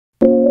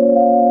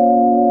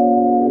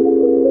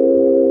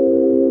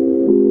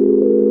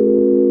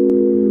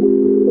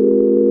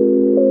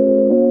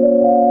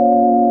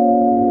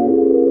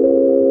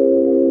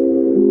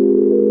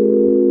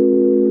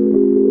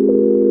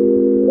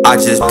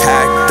just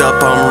packed up,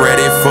 I'm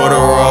ready for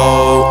the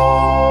road.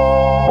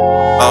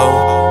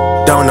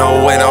 Oh, don't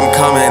know when I'm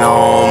coming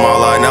home.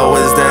 All I know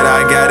is that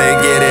I gotta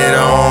get it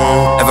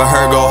on. Ever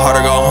heard go hard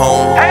or go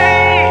home?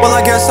 Well,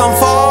 I guess I'm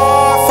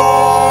far,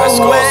 far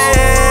away.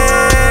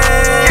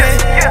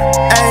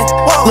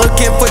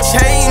 Looking for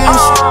change.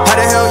 How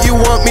the hell you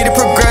want me to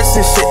progress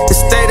and shit to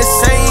stay the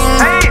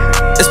same?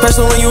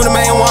 Especially when you the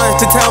main one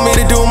to tell me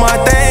to do my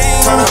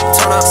thing. Turn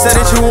up, said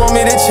that you want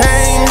me to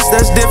change.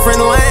 That's different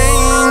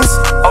lanes.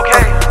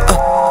 Okay.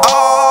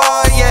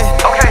 Oh yeah.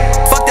 Okay.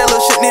 Fuck that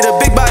little shit, need a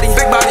big body.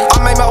 I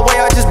made my way,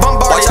 I just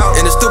bombarded. Watch out.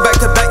 And it's still back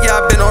to back, yeah,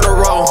 I've been on the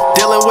road.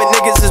 Dealing with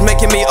niggas is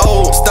making me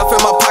old. Stuff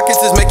in my pockets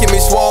is making me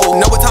swole.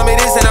 Know what time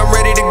it is and I'm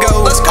ready to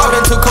go. Let's go. I've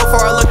been too cold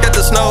before I looked at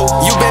the snow.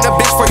 You been a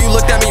bitch before you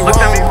looked at me wrong.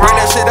 Bring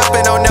that shit up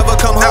and I'll never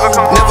come home.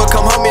 Never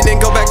come home and then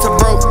go back to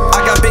broke.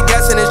 I got big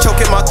gas and it's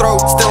choking my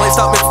throat. Still ain't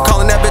stop me from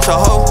calling that bitch a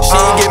hoe. She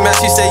ain't get mad,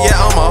 she said yeah,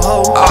 I'm a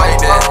hoe. Alright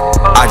then.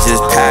 I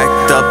just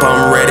packed up,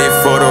 I'm ready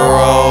for the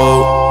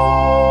road.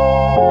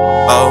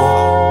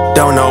 Oh,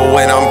 don't know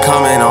when I'm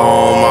coming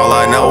home. All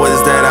I know is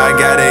that I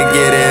gotta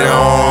get it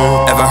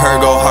on. Ever heard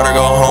go hard or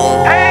go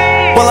home?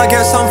 Well, I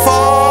guess I'm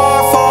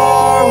far,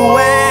 far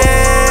away.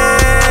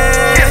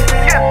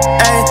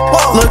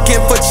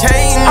 Looking for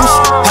change.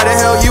 How the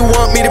hell you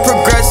want me to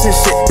progress and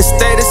shit to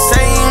stay the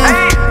same?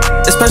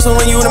 Especially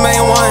when you the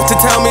main one to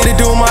tell me to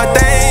do my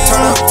thing.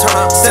 Turn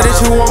up. Said that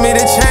you want me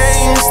to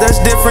change. That's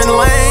different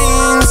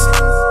lanes.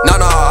 No,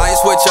 I ain't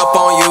switch up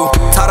on you.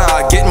 Tired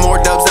of getting more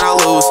dubs than I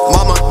lose.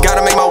 Mama,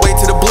 gotta make my way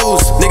to the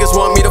blues. Niggas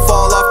want me to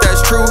fall off, that's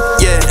true.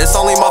 Yeah, it's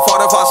only my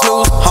fault if I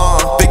snooze.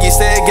 Biggie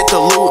said get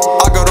the loot.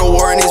 I go to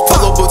war in these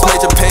polo boots,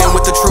 made Japan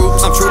with the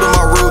troops. I'm true to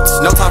my roots.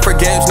 No time for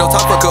games, no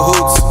time for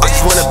cahoots. I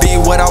just wanna be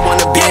what I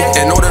wanna be.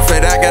 In order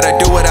for that, gotta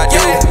do what I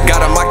do.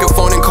 Got a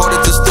microphone and called it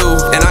the stew.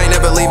 And I ain't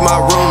never leave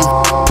my room.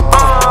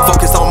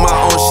 Focus on my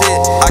own shit.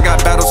 I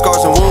got battle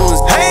scars and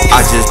wounds. I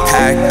just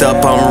packed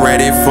up, I'm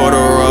ready for the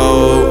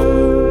road.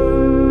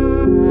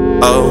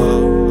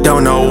 Oh,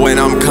 don't know when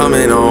I'm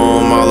coming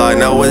home. All I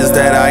know is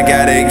that I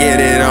gotta get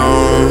it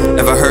on.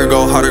 Ever heard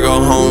go hard or go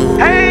home?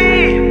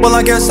 Well,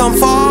 I guess I'm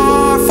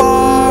far,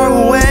 far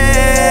away.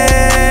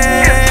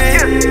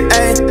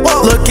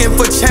 Looking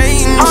for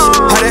change.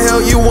 How the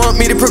hell you want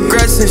me to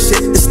progress and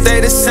shit to stay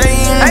the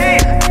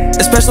same?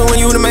 Especially when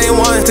you the main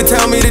one to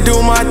tell me to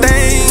do my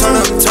thing. Turn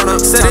up,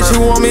 Said turn that up.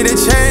 you want me to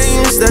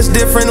change. That's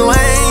different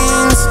lanes.